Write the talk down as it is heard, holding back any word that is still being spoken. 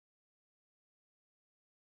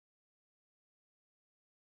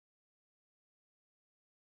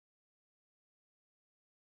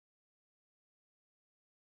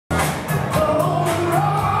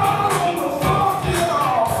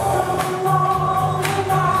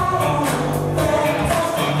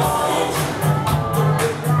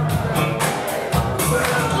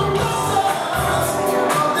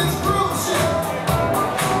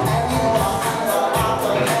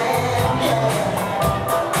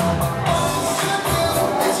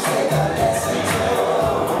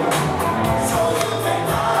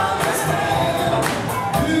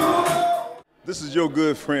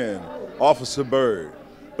good friend, Officer Byrd.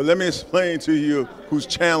 But let me explain to you who's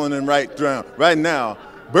channeling right now.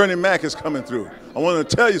 Bernie Mac is coming through. I want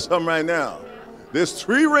to tell you something right now. There's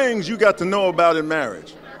 3 rings you got to know about in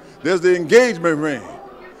marriage. There's the engagement ring,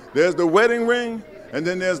 there's the wedding ring, and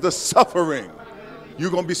then there's the suffering.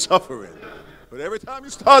 You're going to be suffering. But every time you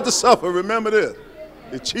start to suffer, remember this.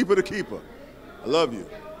 It's cheaper to keep her. I love you.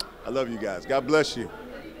 I love you guys. God bless you.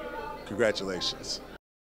 Congratulations.